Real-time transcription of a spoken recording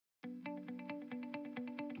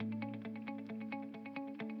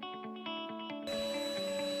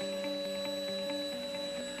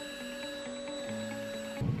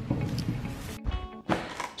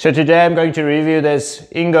So today I'm going to review this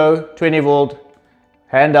Ingco 20 volt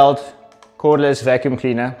handheld cordless vacuum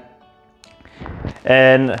cleaner,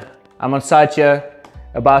 and I'm on site here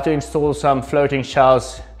about to install some floating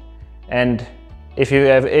showers, and if you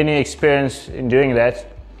have any experience in doing that,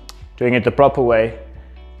 doing it the proper way,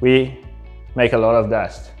 we make a lot of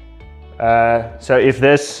dust. So if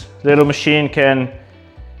this little machine can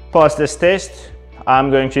pass this test, I'm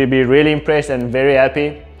going to be really impressed and very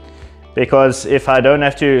happy, because if I don't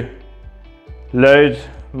have to load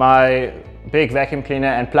my big vacuum cleaner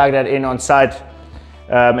and plug that in on site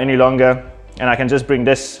any longer, and I can just bring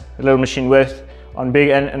this little machine with on big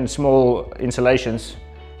and small installations,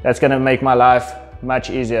 that's going to make my life much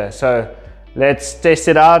easier. So let's test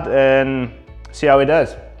it out and see how it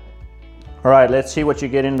does. All right, let's see what you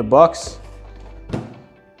get in the box.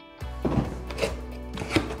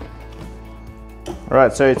 All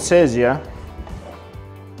right, so it says here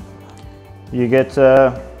you get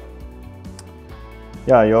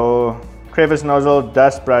your crevice nozzle,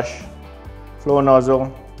 dust brush, floor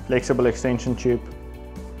nozzle, flexible extension tube,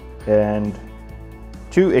 and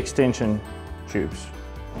 2 extension tubes.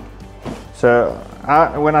 So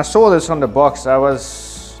when I saw this on the box, I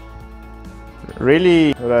was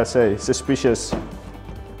really, suspicious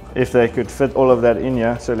if they could fit all of that in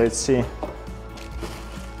here. So let's see.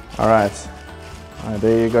 All right,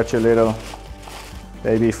 there you got your little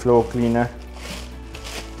baby floor cleaner.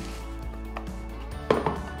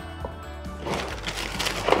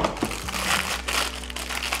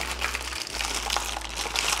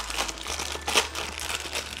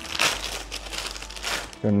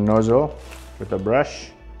 Your nozzle with a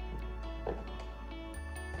brush.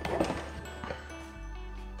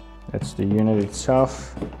 That's the unit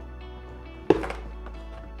itself.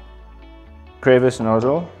 Crevice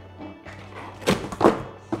nozzle.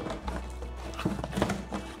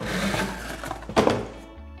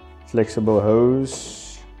 Flexible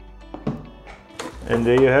hose. And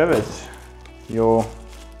there you have it. Your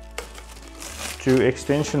 2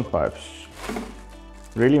 extension pipes.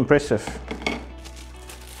 Really impressive.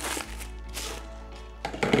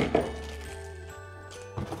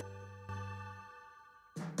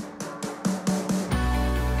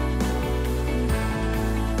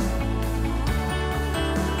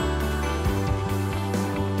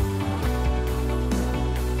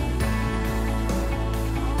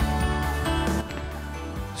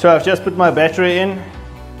 So I've just put my battery in.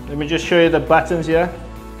 Let me just show you the buttons here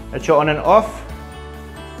that you're on and off.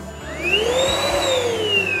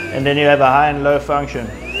 And then you have a high and low function.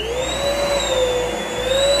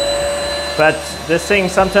 But this thing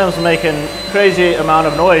sometimes makes a crazy amount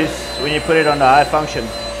of noise when you put it on the high function.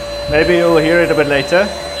 Maybe you'll hear it a bit later.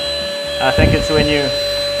 I think it's when you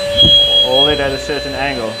hold it at a certain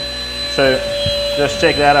angle. So just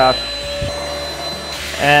check that out.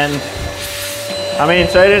 And I mean,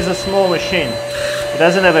 so it is a small machine. It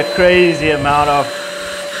doesn't have a crazy amount of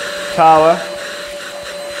power.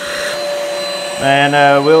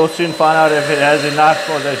 And we'll soon find out if it has enough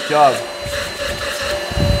for this job.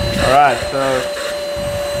 Alright, so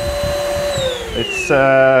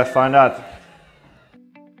let's find out.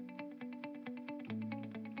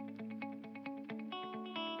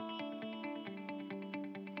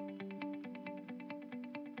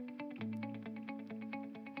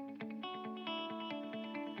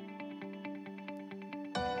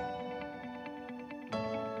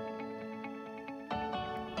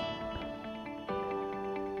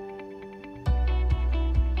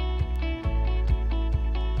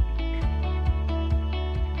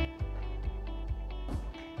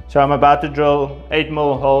 So I'm about to drill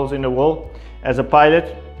 8mm holes in the wall as a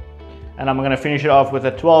pilot, and I'm going to finish it off with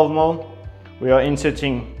a 12mm. We are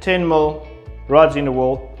inserting 10mm rods in the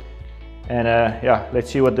wall, and yeah,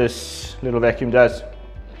 let's see what this little vacuum does.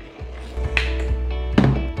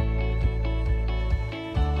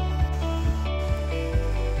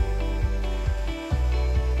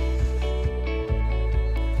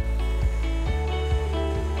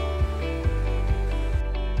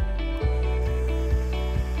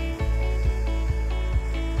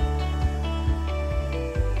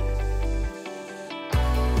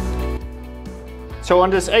 So on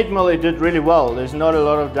this 8mm it did really well. There's not a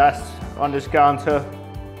lot of dust on this counter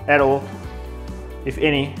at all, if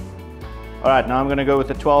any. Alright, now I'm going to go with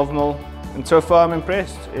the 12mm, and so far I'm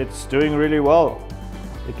impressed. It's doing really well.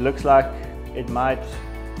 It looks like it might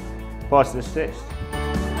pass this test.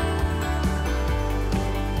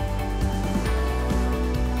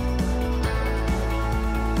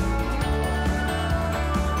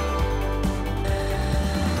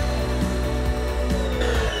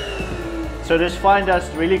 So this fine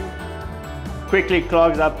dust really quickly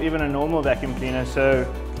clogs up even a normal vacuum cleaner, so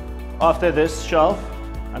After this shelf,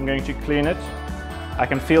 I'm going to clean it. I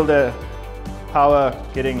can feel the power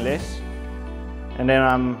getting less. And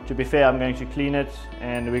then to be fair, I'm going to clean it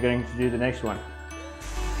and we're going to do the next one.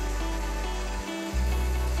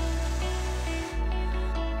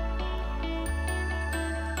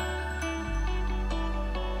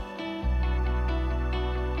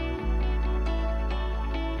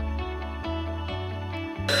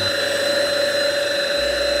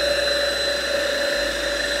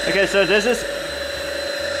 Okay, so this is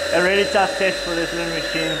a really tough test for this little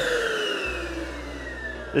machine.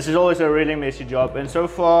 This is always a really messy job, and so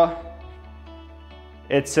far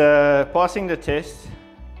it's passing the test.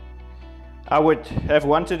 I would have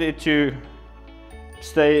wanted it to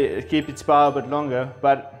keep its power a bit longer,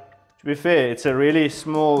 but to be fair, it's a really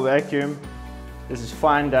small vacuum. This is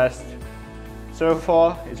fine dust. So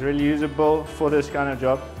far, it's really usable for this kind of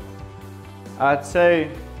job. I'd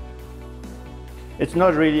say it's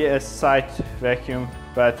not really a site vacuum,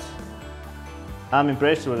 but I'm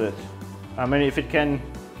impressed with it. I mean, if it can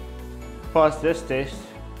pass this test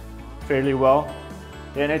fairly well,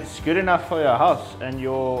 then it's good enough for your house and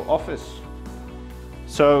your office.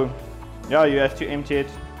 So yeah, you have to empty it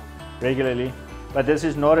regularly, but this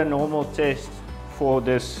is not a normal test for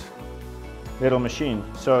this little machine.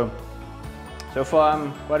 So far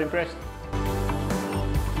I'm quite impressed.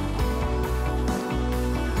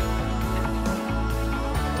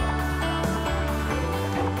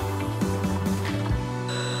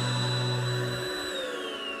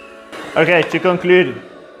 Okay, to conclude,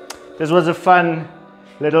 this was a fun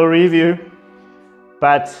little review,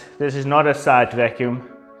 but this is not a site vacuum.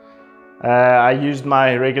 I used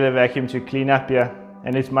my regular vacuum to clean up here,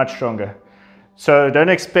 and it's much stronger. So don't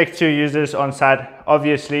expect to use this on site,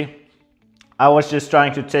 obviously. I was just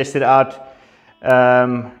trying to test it out,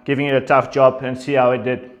 giving it a tough job and see how it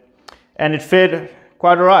did. And it fared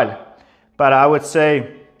quite alright, but I would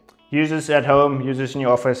say use this at home, use this in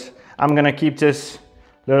your office. I'm gonna keep this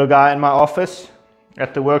little guy in my office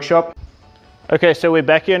at the workshop. Okay, so we're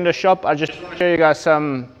back here in the shop. I just want to show you guys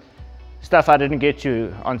some stuff I didn't get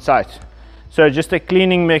to on site. So just a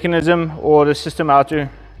cleaning mechanism, or the system how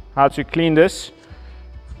to clean this,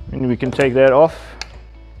 and we can take that off.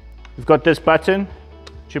 We've got this button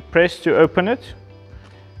to press to open it,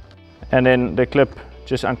 and then the clip,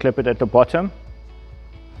 just unclip it at the bottom.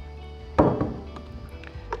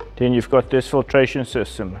 Then you've got this filtration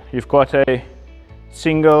system. You've got a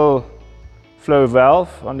single flow valve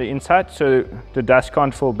on the inside, so the dust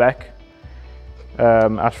can't fall back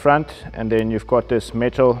out front, and then you've got this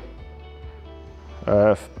metal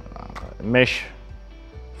mesh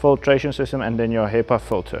filtration system, and then your HEPA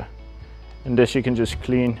filter, and this you can just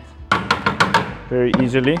clean very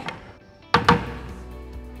easily.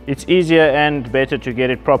 It's easier and better to get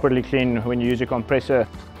it properly clean when you use a compressor,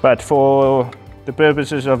 but for the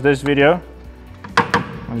purposes of this video,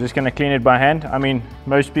 I'm just going to clean it by hand. I mean,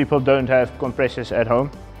 most people don't have compressors at home,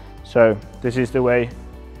 so this is the way.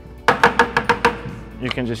 You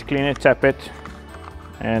can just clean it, tap it,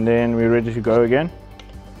 and then we're ready to go again.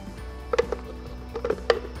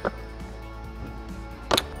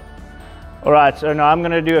 Alright, so now I'm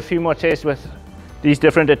going to do a few more tests with these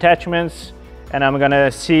different attachments, and I'm going to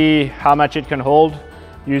see how much it can hold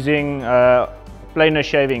using planer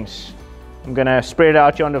shavings. I'm going to spread it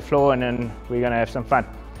out here on the floor, and then we're going to have some fun.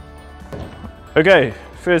 Okay,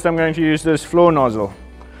 first I'm going to use this floor nozzle.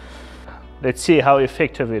 Let's see how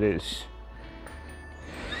effective it is.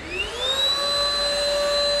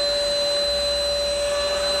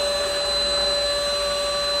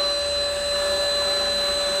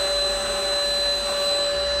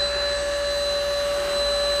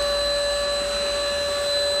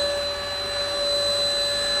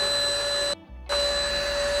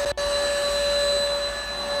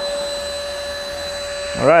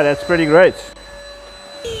 Alright, that's pretty great.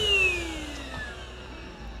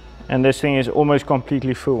 And this thing is almost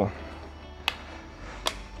completely full.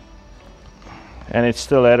 And it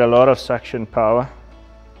still had a lot of suction power.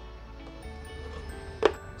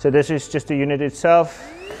 So this is just the unit itself.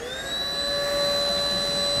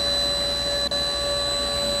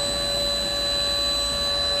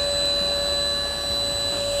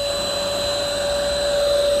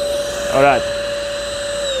 Alright.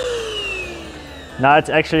 Now it's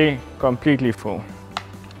actually completely full.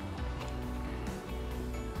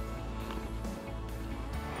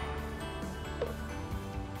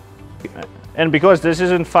 And because this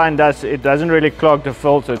isn't fine dust, it doesn't really clog the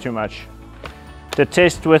filter too much. The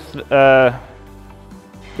test with the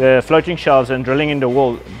floating shelves and drilling in the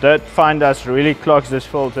wall, that fine dust really clogs this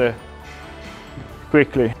filter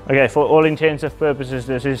quickly. Okay, for all intents and purposes,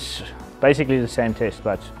 this is basically the same test,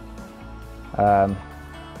 but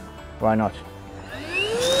Why not?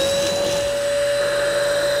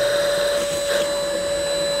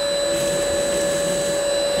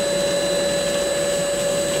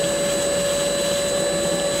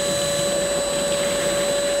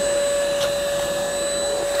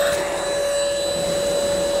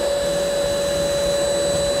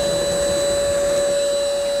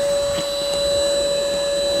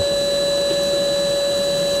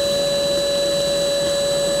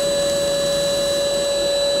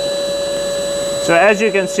 So as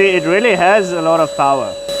you can see, it really has a lot of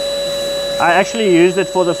power. I actually used it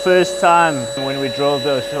for the first time when we drilled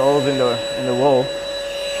those holes in the wall,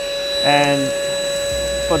 and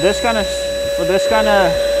for this kind of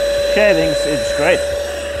shavings, it's great.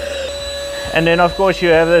 And then of course you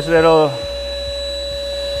have this little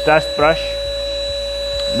dust brush,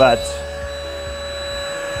 but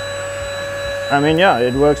I mean, yeah,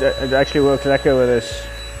 it works. It actually works lekker with this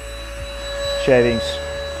shavings.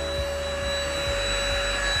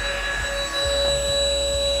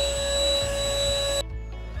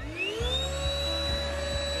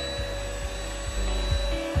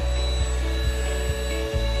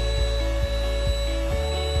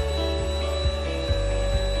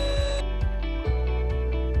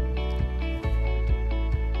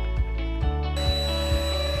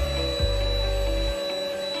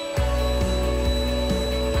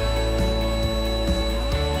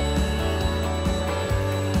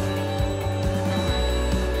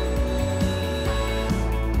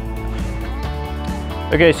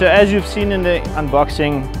 Okay, so as you've seen in the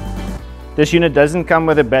unboxing, this unit doesn't come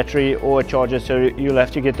with a battery or a charger, so you'll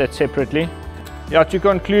have to get that separately. Yeah, to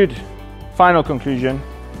conclude, final conclusion,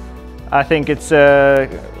 I think it's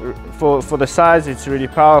for the size, it's really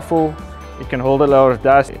powerful. It can hold a lot of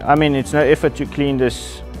dust. I mean, it's no effort to clean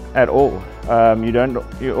this at all.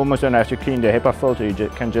 You almost don't have to clean the HEPA filter. You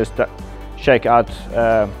can just shake out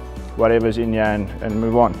whatever's in here and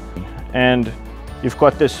move on. And you've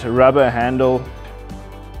got this rubber handle.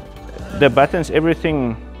 The buttons,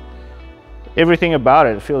 everything about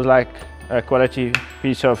it feels like a quality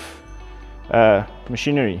piece of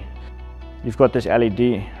machinery. You've got this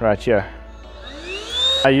LED right here.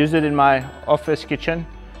 I used it in my office kitchen,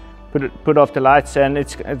 put off the lights, and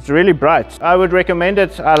it's really bright. I would recommend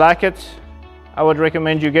it. I like it. I would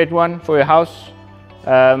recommend you get one for your house,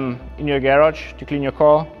 in your garage to clean your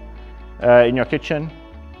car, in your kitchen,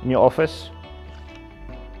 in your office.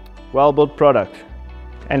 Well built product.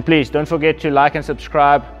 And please don't forget to like and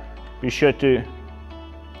subscribe. Be sure to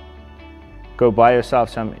go buy yourself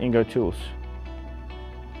some Ingco tools.